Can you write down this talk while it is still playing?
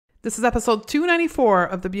This is episode 294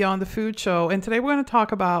 of the Beyond the Food Show, and today we're going to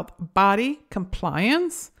talk about body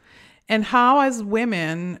compliance and how as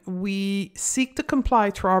women we seek to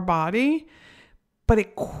comply to our body, but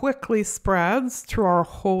it quickly spreads through our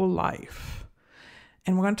whole life.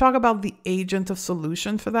 And we're going to talk about the agent of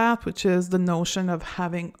solution for that, which is the notion of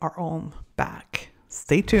having our own back.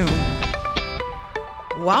 Stay tuned.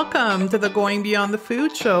 Welcome to the Going Beyond the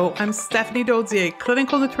Food Show. I'm Stephanie Dozier,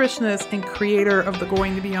 clinical nutritionist and creator of the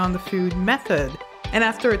Going Beyond the Food method. And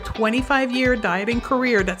after a 25-year dieting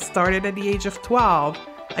career that started at the age of 12,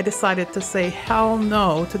 I decided to say hell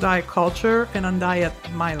no to diet culture and undiet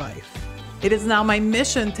my life. It is now my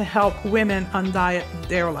mission to help women undiet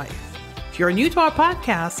their life. If you're new to our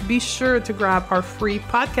podcast, be sure to grab our free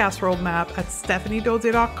podcast roadmap at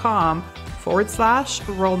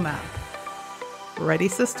stephaniedozier.com/roadmap. Ready,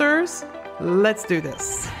 sisters? Let's do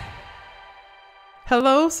this.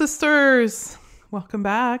 Hello, sisters. Welcome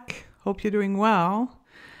back. Hope you're doing well.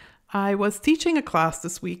 I was teaching a class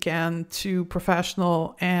this weekend to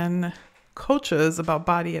professional and coaches about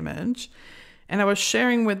body image, and I was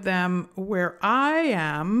sharing with them where I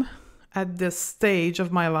am at this stage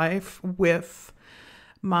of my life with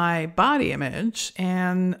my body image,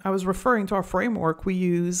 and I was referring to our framework we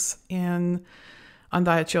use in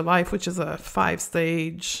Undiet Your Life, which is a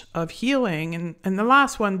 5-stage of healing, and the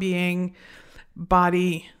last one being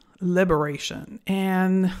body liberation.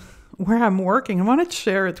 And where I'm working, I want to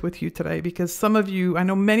share it with you today because some of you, I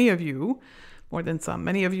know many of you, more than some,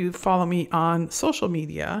 many of you follow me on social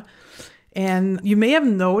media, and you may have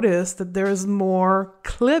noticed that there's more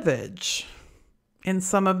cleavage in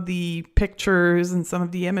some of the pictures and some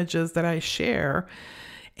of the images that I share.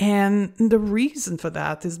 And the reason for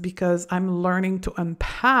that is because I'm learning to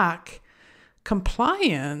unpack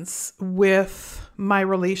compliance with my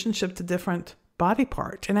relationship to different body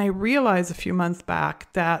parts. And I realized a few months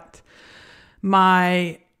back that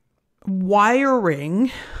my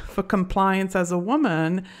wiring for compliance as a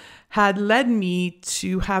woman had led me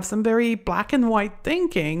to have some very black and white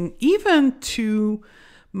thinking, even to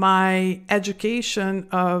my education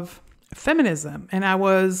of feminism. And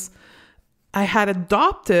I had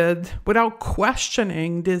adopted, without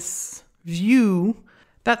questioning, this view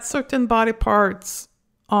that certain body parts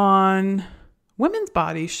on women's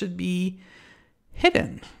bodies should be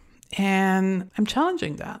hidden. And I'm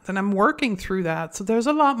challenging that, and I'm working through that. So there's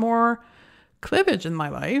a lot more cleavage in my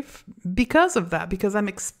life because of that, because I'm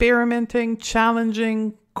experimenting,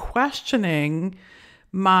 challenging, questioning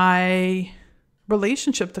my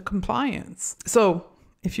relationship to compliance. So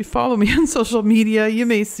if you follow me on social media, you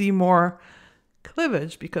may see more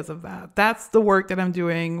cleavage because of that. That's the work that I'm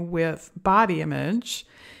doing with body image.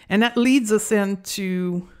 And that leads us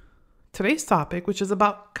into today's topic, which is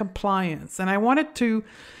about compliance. And I wanted to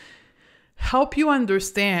help you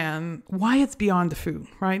understand why it's Beyond the Food,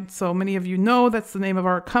 right? So many of you know that's the name of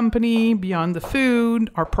our company, Beyond the Food.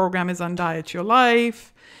 Our program is Undiet Your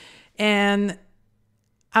Life. And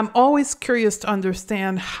I'm always curious to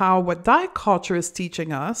understand how what diet culture is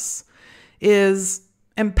teaching us is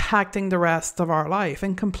impacting the rest of our life.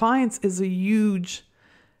 And compliance is a huge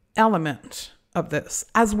element of this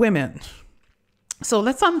as women. So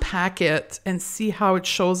let's unpack it and see how it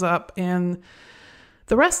shows up in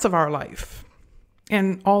the rest of our life.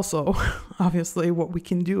 And also, obviously, what we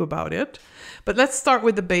can do about it. But let's start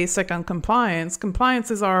with the basic on compliance.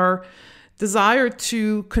 Compliance is our desire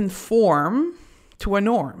to conform to a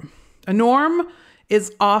norm. A norm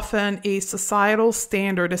is often a societal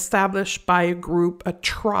standard established by a group, a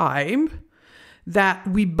tribe that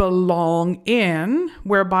we belong in,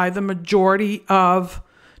 whereby the majority of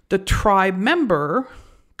the tribe member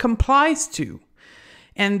complies to.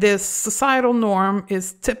 And this societal norm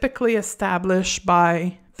is typically established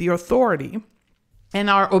by the authority. And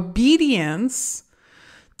our obedience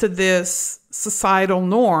to this societal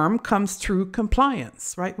norm comes through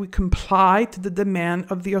compliance, right? We comply to the demand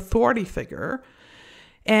of the authority figure.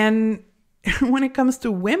 And when it comes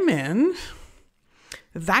to women,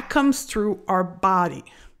 that comes through our body,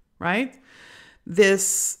 right?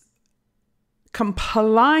 This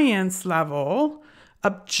compliance level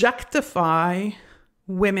objectify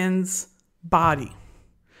women's body.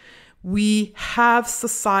 We have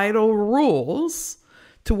societal rules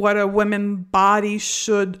to what a woman's body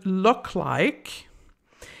should look like.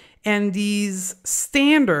 And these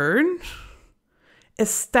standards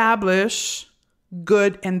establish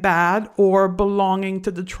good and bad, or belonging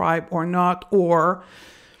to the tribe or not, or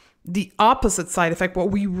the opposite side effect.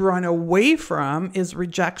 What we run away from is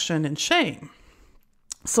rejection and shame.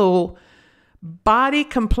 So body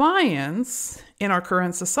compliance in our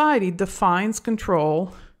current society defines,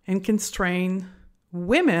 control, and constrain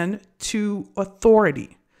women to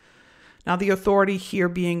authority. Now, the authority here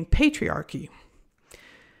being patriarchy.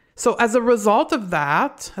 So as a result of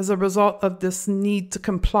that, as a result of this need to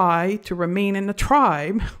comply, to remain in the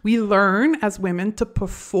tribe, we learn as women to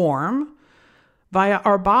perform via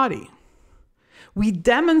our body. We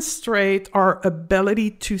demonstrate our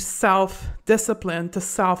ability to self-discipline, to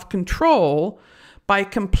self-control by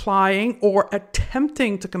complying or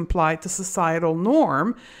attempting to comply to societal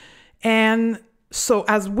norm. And so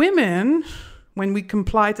as women, when we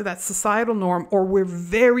comply to that societal norm, or we're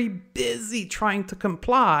very busy trying to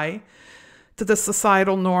comply to the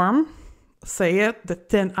societal norm, say it, the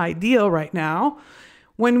thin ideal right now,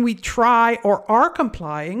 when we try or are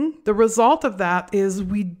complying, the result of that is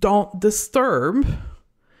we don't disturb,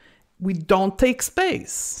 we don't take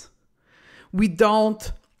space, we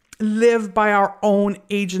don't live by our own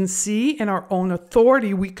agency and our own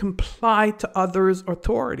authority, we comply to others'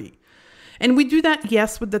 authority. And we do that,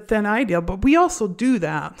 yes, with the thin ideal, but we also do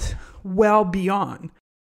that well beyond.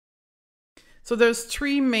 So there's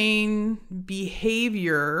three main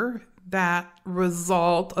behavior that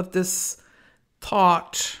result of this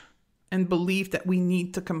thought and belief that we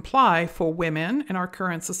need to comply for women in our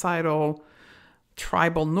current societal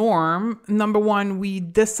tribal norm. Number one, we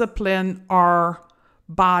discipline our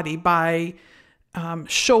body by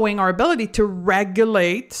showing our ability to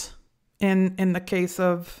regulate, in the case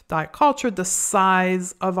of diet culture, the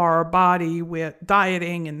size of our body with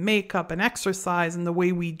dieting and makeup and exercise and the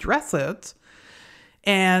way we dress it.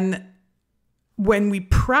 And when we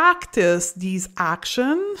practice these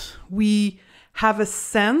actions, we have a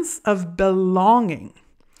sense of belonging.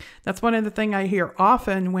 That's one of the things I hear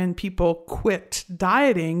often when people quit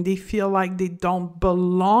dieting. They feel like they don't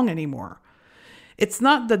belong anymore. It's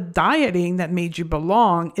not the dieting that made you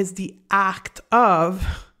belong, it's the act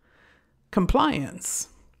of compliance.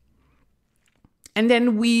 And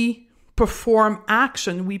then we perform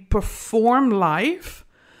action, we perform life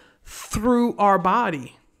through our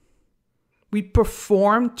body. We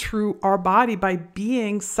perform through our body by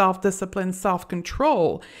being self-disciplined,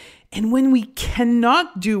 self-control. And when we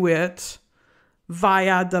cannot do it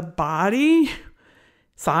via the body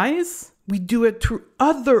size, we do it through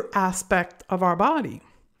other aspects of our body.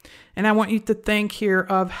 And I want you to think here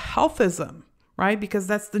of healthism, right? Because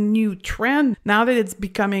that's the new trend. Now that it's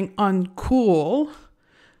becoming uncool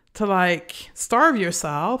to starve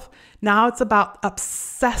yourself, now it's about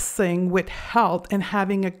obsessing with health and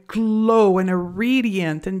having a glow and a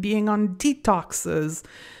radiant and being on detoxes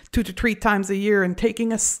 2 to 3 times a year and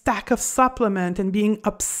taking a stack of supplement and being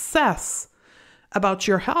obsessed about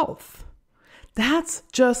your health. That's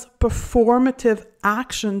just performative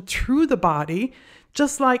action through the body,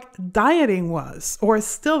 just like dieting was or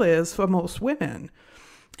still is for most women.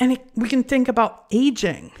 And we can think about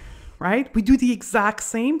aging, right? We do the exact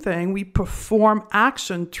same thing. We perform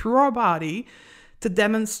action through our body to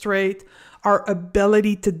demonstrate our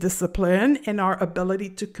ability to discipline and our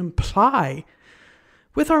ability to comply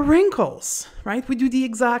with our wrinkles, right? We do the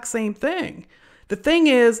exact same thing. The thing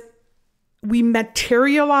is, we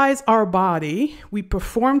materialize our body, we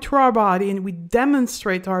perform through our body, and we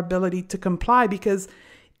demonstrate our ability to comply because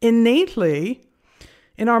innately,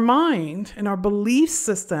 in our mind, in our belief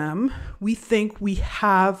system, we think we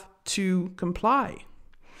have to comply.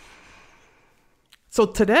 So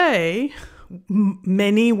today,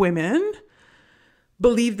 many women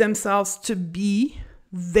believe themselves to be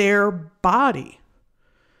their body.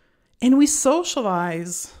 And we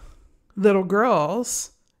socialize little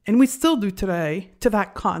girls, and we still do today, to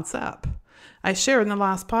that concept. I shared in the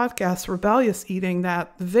last podcast, Rebellious Eating,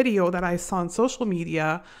 that video that I saw on social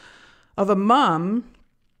media of a mom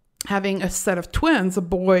having a set of twins, a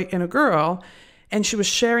boy and a girl, and she was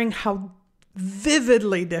sharing how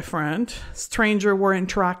vividly different strangers were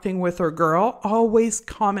interacting with her girl, always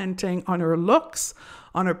commenting on her looks,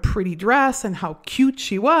 on her pretty dress, and how cute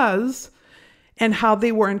she was, and how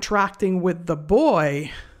they were interacting with the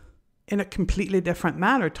boy in a completely different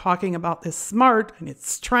manner, talking about his smart and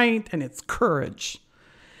its strength and its courage.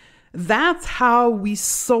 That's how we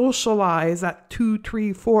socialize at 2,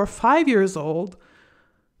 3, 4, 5 years old,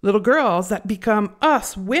 little girls that become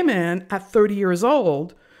us women at 30 years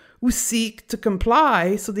old who seek to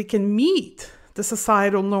comply so they can meet the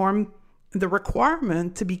societal norm, the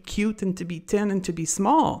requirement to be cute and to be thin and to be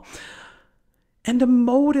small. And the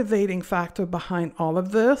motivating factor behind all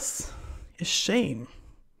of this is shame,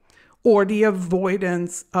 or the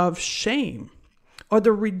avoidance of shame, or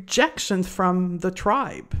the rejection from the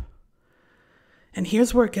tribe. And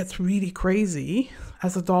here's where it gets really crazy.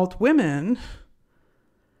 As adult women,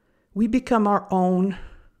 we become our own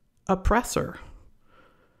oppressor.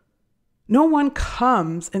 No one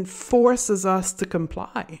comes and forces us to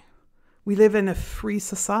comply. We live in a free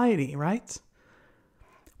society, right?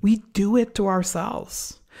 We do it to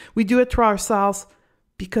ourselves. We do it to ourselves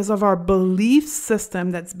because of our belief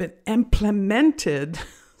system that's been implemented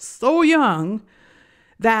so young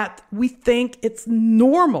that we think it's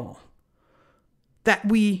normal that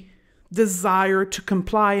we desire to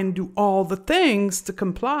comply and do all the things to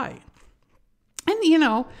comply. And,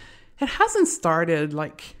 it hasn't started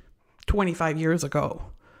like 25 years ago,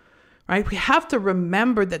 right? We have to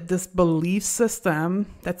remember that this belief system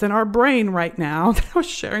that's in our brain right now, that I was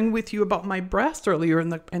sharing with you about my breast earlier in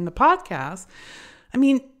the podcast,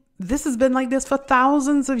 this has been like this for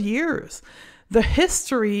thousands of years. The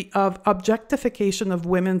history of objectification of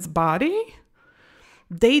women's body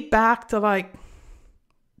date back to like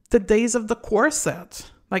the days of the corset.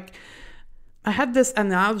 Like, I had this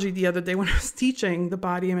analogy the other day when I was teaching the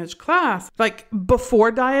body image class. Like,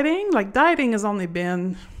 before dieting, dieting has only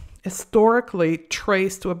been historically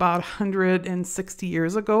traced to about 160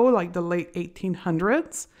 years ago, like the late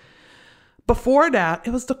 1800s. Before that,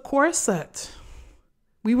 it was the corset.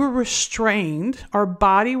 We were restrained. Our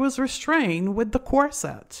body was restrained with the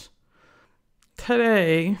corset.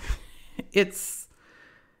 Today, it's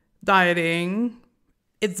dieting.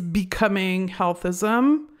 It's becoming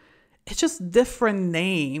healthism. It's just a different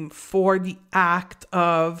name for the act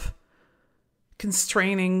of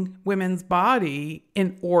constraining women's body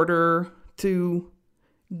in order to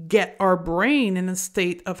get our brain in a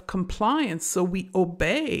state of compliance so we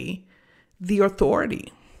obey the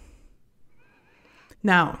authority.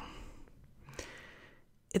 Now,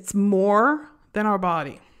 it's more than our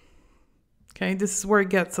body. Okay, this is where it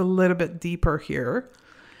gets a little bit deeper here.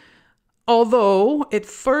 Although it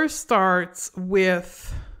first starts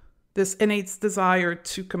with this innate desire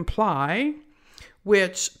to comply,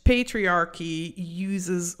 which patriarchy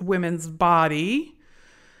uses women's body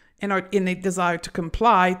and our innate desire to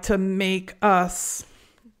comply to make us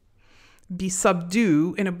be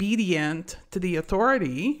subdued and obedient to the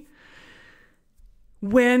authority.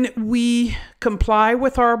 When we comply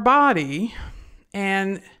with our body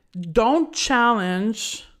and don't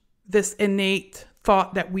challenge this innate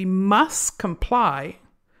thought that we must comply,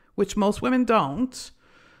 which most women don't,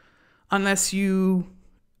 unless you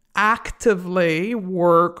actively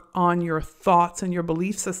work on your thoughts and your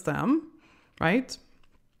belief system, right?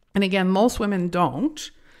 And again, most women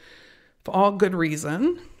don't, for all good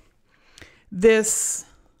reason. This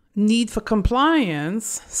need for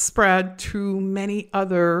compliance spread to many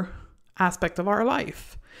other aspects of our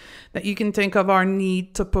life. That you can think of our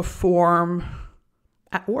need to perform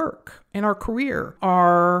at work, in our career,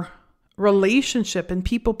 our relationship and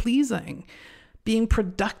people pleasing, being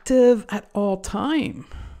productive at all time.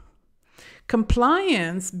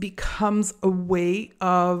 Compliance becomes a way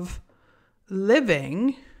of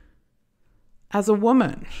living as a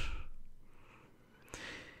woman.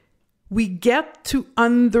 We get to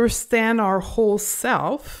understand our whole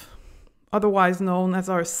self, otherwise known as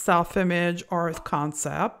our self-image or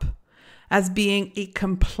concept, as being a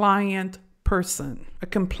compliant person, a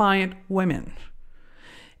compliant woman.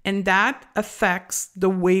 And that affects the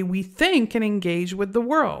way we think and engage with the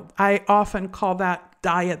world. I often call that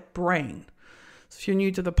diet brain. So if you're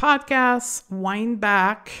new to the podcast, wind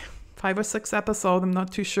back 5 or 6 episodes. I'm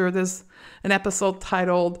not too sure. There's an episode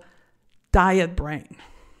titled Diet Brain.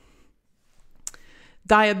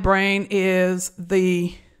 Diet brain is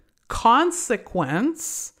the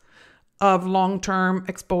consequence of long-term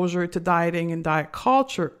exposure to dieting and diet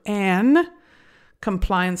culture and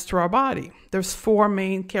compliance to our body. There's 4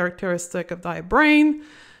 main characteristics of diet brain: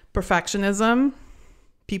 perfectionism,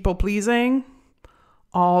 people pleasing,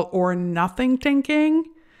 all or nothing thinking,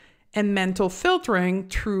 and mental filtering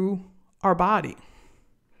through our body.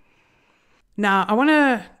 Now, I want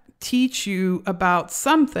to teach you about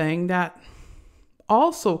something that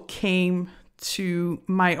also came to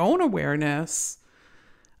my own awareness,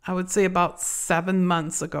 I would say about 7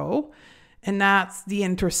 months ago, and that's the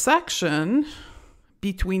intersection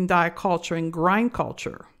between diet culture and grind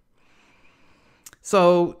culture.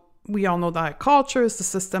 So we all know diet culture is the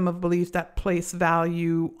system of beliefs that place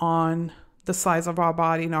value on the size of our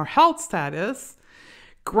body and our health status.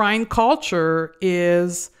 Grind culture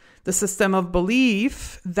is the system of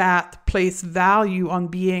belief that place value on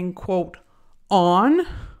being, quote, on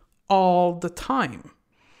all the time.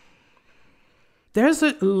 There's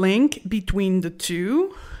a link between the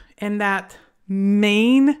two, and that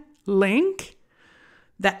main link,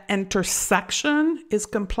 that intersection, is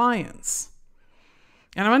compliance.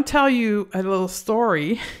 And I'm going to tell you a little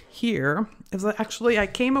story here. Is that actually I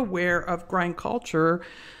came aware of grind culture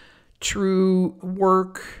through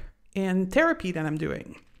work in therapy that I'm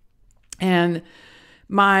doing. And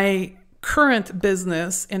my current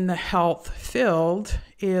business in the health field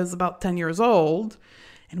is about 10 years old.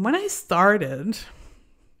 And when I started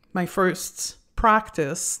my first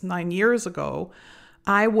practice 9 years ago,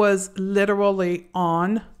 I was literally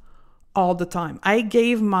on all the time. I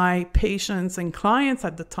gave my patients and clients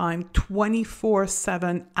at the time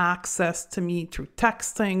 24/7 access to me through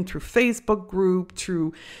texting, through Facebook group,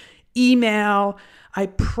 through email. I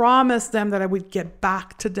promised them that I would get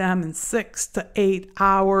back to them in 6 to 8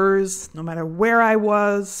 hours, no matter where I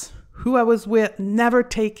was, who I was with, never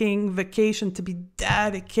taking vacation, to be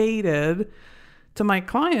dedicated to my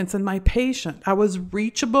clients and my patient. I was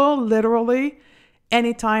reachable literally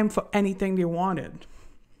anytime for anything they wanted.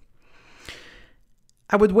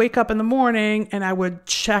 I would wake up in the morning and I would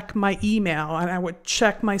check my email and I would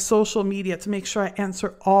check my social media to make sure I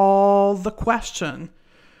answer all the questions.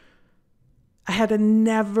 I had a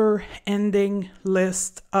never-ending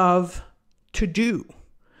list of to-do.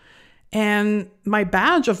 And my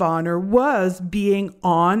badge of honor was being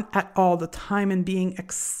on at all the time and being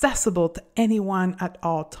accessible to anyone at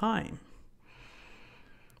all time.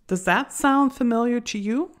 Does that sound familiar to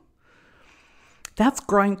you? That's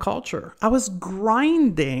grind culture. I was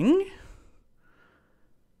grinding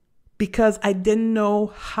because I didn't know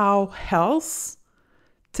how else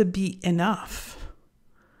to be enough.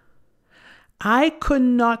 I could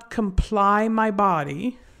not comply my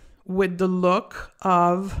body with the look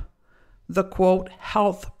of the quote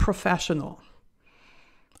health professional.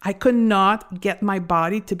 I could not get my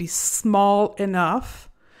body to be small enough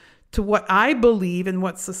to what I believe and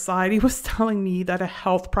what society was telling me that a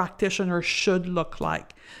health practitioner should look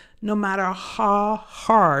like. No matter how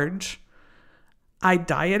hard I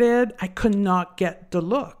dieted, I could not get the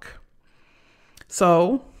look.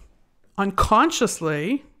 So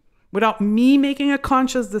unconsciously, without me making a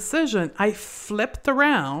conscious decision, I flipped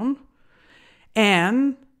around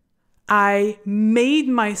and I made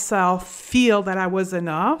myself feel that I was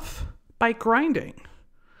enough by grinding.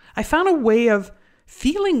 I found a way of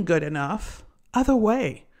feeling good enough other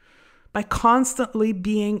way by constantly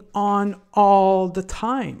being on all the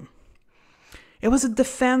time. It was a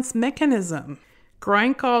defense mechanism.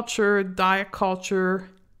 Grind culture, diet culture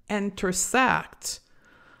intersect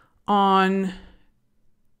on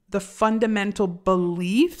the fundamental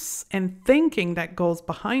beliefs and thinking that goes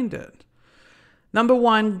behind it. Number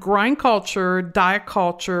one, grind culture, diet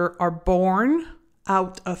culture are born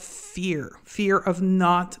out of fear of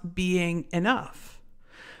not being enough.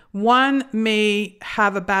 One may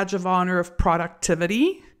have a badge of honor of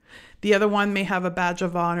productivity. The other one may have a badge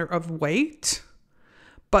of honor of weight,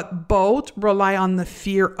 but both rely on the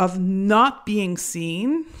fear of not being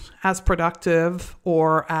seen as productive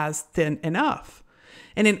or as thin enough.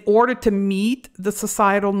 And in order to meet the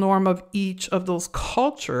societal norm of each of those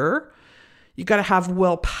culture, you got to have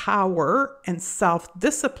willpower and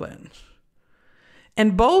self-discipline.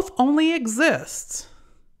 And both only exist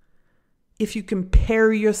if you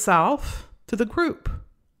compare yourself to the group,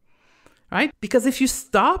 right? Because if you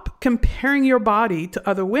stop comparing your body to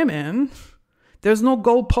other women, there's no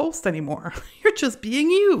goalpost anymore. You're just being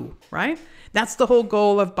you, right? That's the whole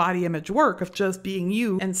goal of body image work, of just being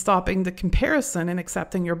you and stopping the comparison and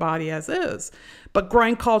accepting your body as is. But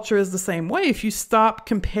grind culture is the same way. If you stop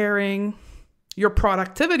comparing your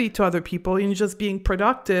productivity to other people and just being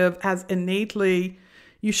productive as innately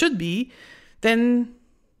you should be, then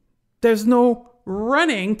there's no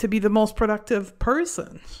running to be the most productive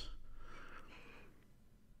person.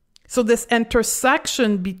 So this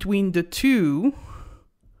intersection between the two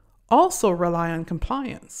also rely on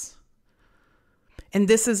compliance. And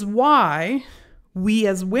this is why we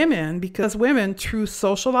as women, because women through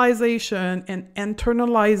socialization and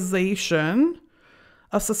internalization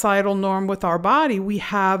of societal norm with our body, we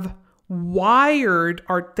have wired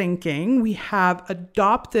our thinking. We have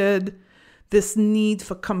adopted this need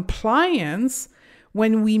for compliance.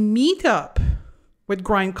 When we meet up with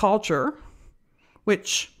grind culture,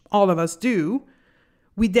 which all of us do,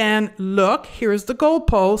 we then look, here's the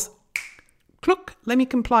goalpost, look, let me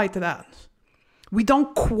comply to that. We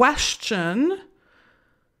don't question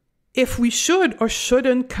if we should or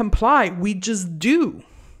shouldn't comply. We just do.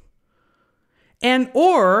 And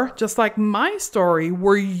or, just like my story,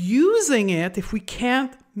 we're using it if we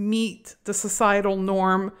can't meet the societal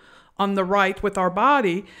norm on the right with our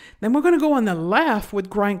body, then we're going to go on the left with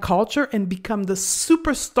grind culture and become the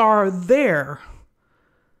superstar there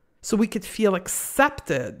so we could feel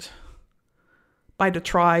accepted by the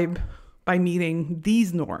tribe by meeting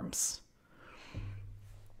these norms.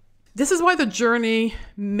 This is why the journey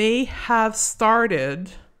may have started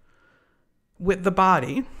with the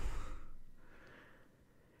body,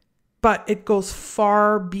 but it goes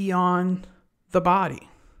far beyond the body.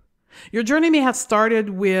 Your journey may have started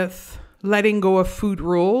with letting go of food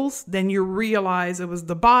rules. Then you realize it was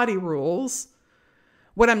the body rules.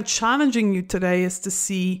 What I'm challenging you today is to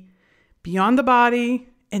see beyond the body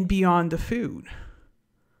and beyond the food.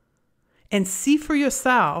 And see for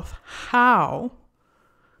yourself how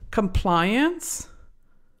compliance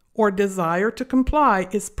or desire to comply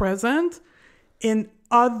is present in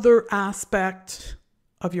other aspects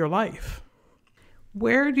of your life.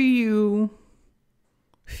 Where do you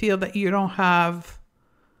feel that you don't have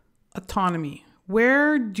autonomy?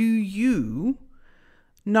 Where do you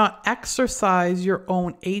not exercise your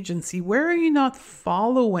own agency? Where are you not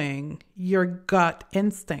following your gut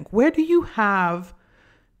instinct? Where do you have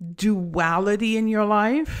duality in your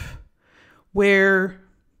life where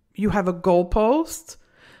you have a goalpost,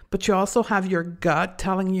 but you also have your gut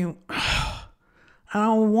telling you, oh, I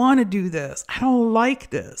don't want to do this. I don't like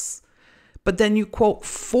this. But then you, quote,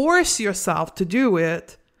 force yourself to do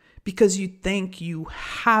it because you think you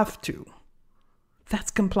have to.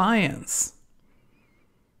 That's compliance.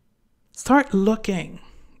 Start looking.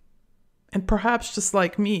 And perhaps just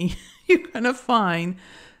like me, you're going to find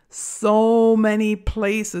so many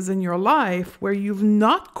places in your life where you've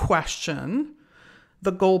not questioned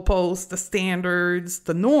the goalposts, the standards,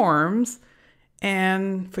 the norms.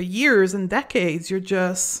 And for years and decades, you're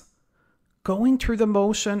just going through the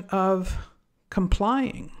motion of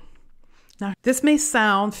complying. Now, this may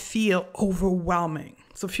feel overwhelming.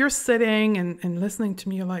 So if you're sitting and listening to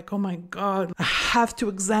me, you're like, oh my God, I have to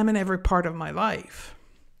examine every part of my life.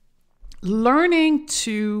 Learning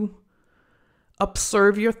to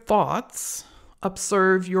observe your thoughts,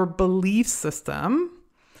 observe your belief system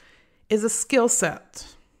is a skill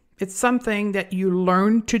set. It's something that you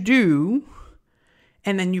learn to do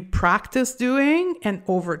and then you practice doing, and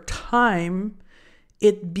over time,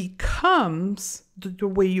 it becomes the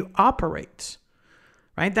way you operate,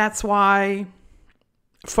 right? That's why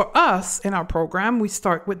for us in our program, we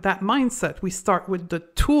start with that mindset. We start with the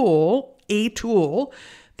tool, a tool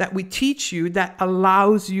that we teach you that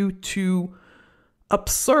allows you to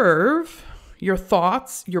observe your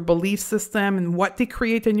thoughts, your belief system, and what they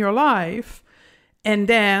create in your life. And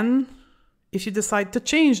then if you decide to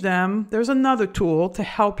change them, there's another tool to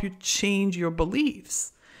help you change your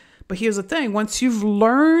beliefs. But here's the thing, once you've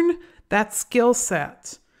learned that skill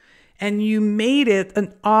set and you made it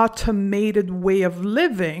an automated way of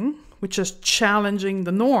living, which is challenging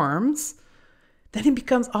the norms, then it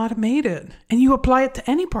becomes automated and you apply it to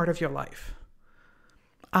any part of your life.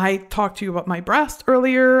 I talked to you about my breast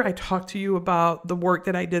earlier. I talked to you about the work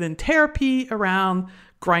that I did in therapy around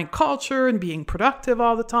grind culture and being productive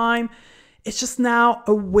all the time. It's just now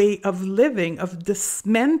a way of living, of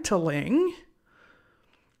dismantling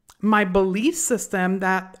my belief system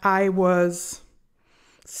that I was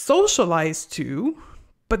socialized to,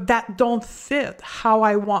 but that don't fit how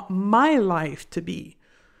I want my life to be.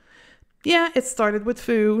 Yeah, it started with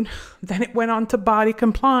food, then it went on to body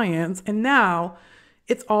compliance, and now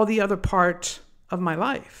it's all the other part of my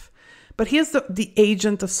life. But here's the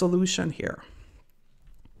agent of solution here.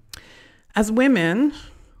 As women,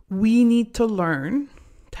 we need to learn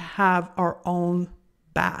to have our own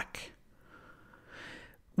back.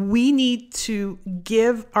 We need to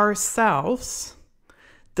give ourselves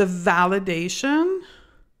the validation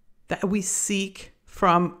that we seek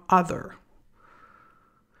from others.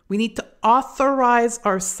 We need to authorize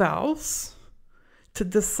ourselves to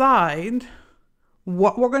decide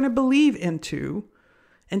what we're going to believe into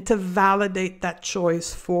and to validate that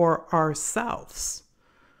choice for ourselves.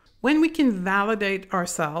 When we can validate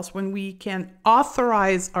ourselves, when we can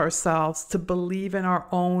authorize ourselves to believe in our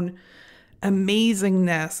own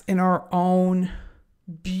amazingness, in our own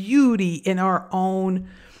beauty, in our own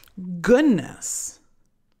goodness,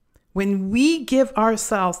 when we give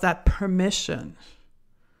ourselves that permission,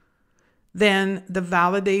 then the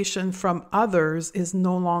validation from others is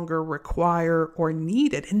no longer required or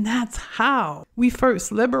needed. And that's how we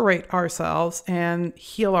first liberate ourselves and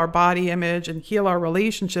heal our body image and heal our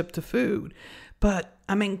relationship to food. But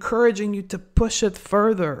I'm encouraging you to push it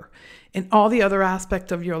further in all the other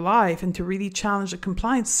aspects of your life and to really challenge the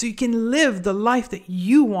compliance so you can live the life that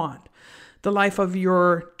you want, the life of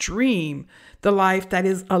your dream, the life that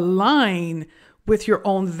is aligned with your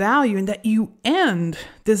own value, and that you end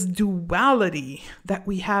this duality that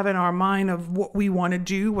we have in our mind of what we want to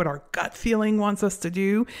do, what our gut feeling wants us to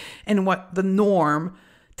do, and what the norm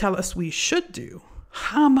tell us we should do.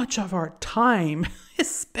 How much of our time is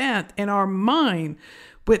spent in our mind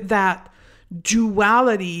with that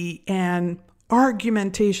duality and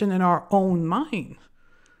argumentation in our own mind?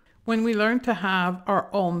 When we learn to have our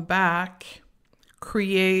own back,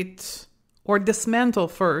 create or dismantle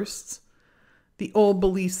first the old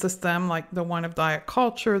belief system, like the one of diet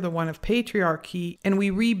culture, the one of patriarchy, and we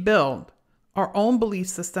rebuild our own belief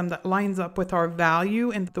system that lines up with our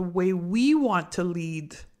value and the way we want to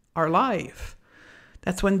lead our life,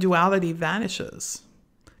 that's when duality vanishes.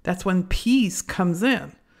 That's when peace comes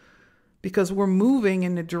in, because we're moving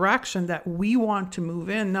in the direction that we want to move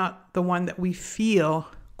in, not the one that we feel,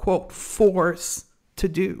 quote, forced to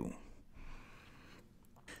do.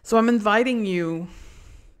 So I'm inviting you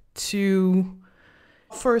to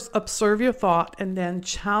first observe your thought and then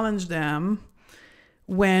challenge them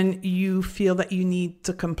when you feel that you need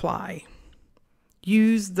to comply.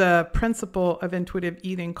 Use the principle of intuitive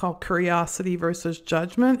eating called curiosity versus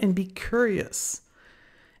judgment and be curious.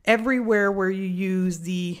 Everywhere where you use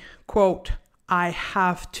the quote, I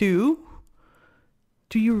have to,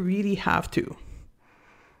 do you really have to?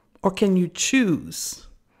 Or can you choose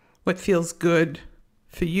what feels good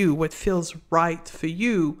for you, what feels right for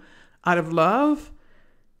you out of love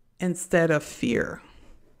instead of fear?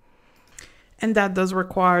 And that does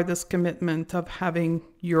require this commitment of having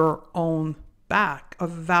your own back,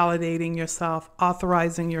 of validating yourself,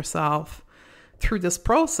 authorizing yourself through this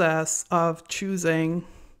process of choosing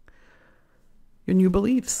your new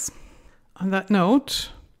beliefs. On that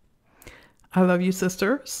note, I love you,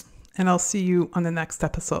 sisters, and I'll see you on the next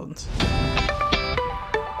episode.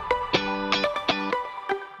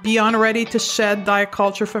 Beyond ready to shed diet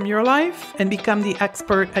culture from your life and become the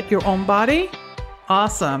expert at your own body?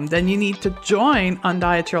 Awesome. Then you need to join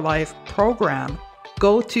Undiet Your Life program.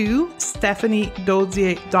 Go to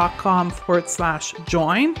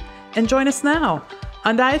stephaniedodier.com/join and join us now.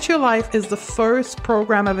 Undiet Your Life is the first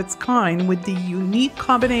program of its kind with the unique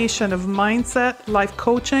combination of mindset, life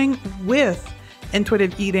coaching with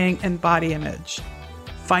intuitive eating and body image.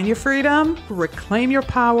 Find your freedom, reclaim your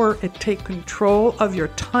power, and take control of your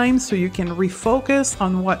time so you can refocus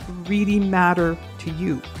on what really matters to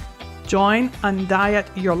you. Join Undiet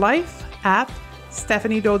Your Life at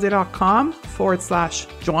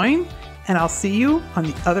stephaniedodier.com/join, and I'll see you on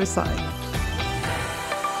the other side.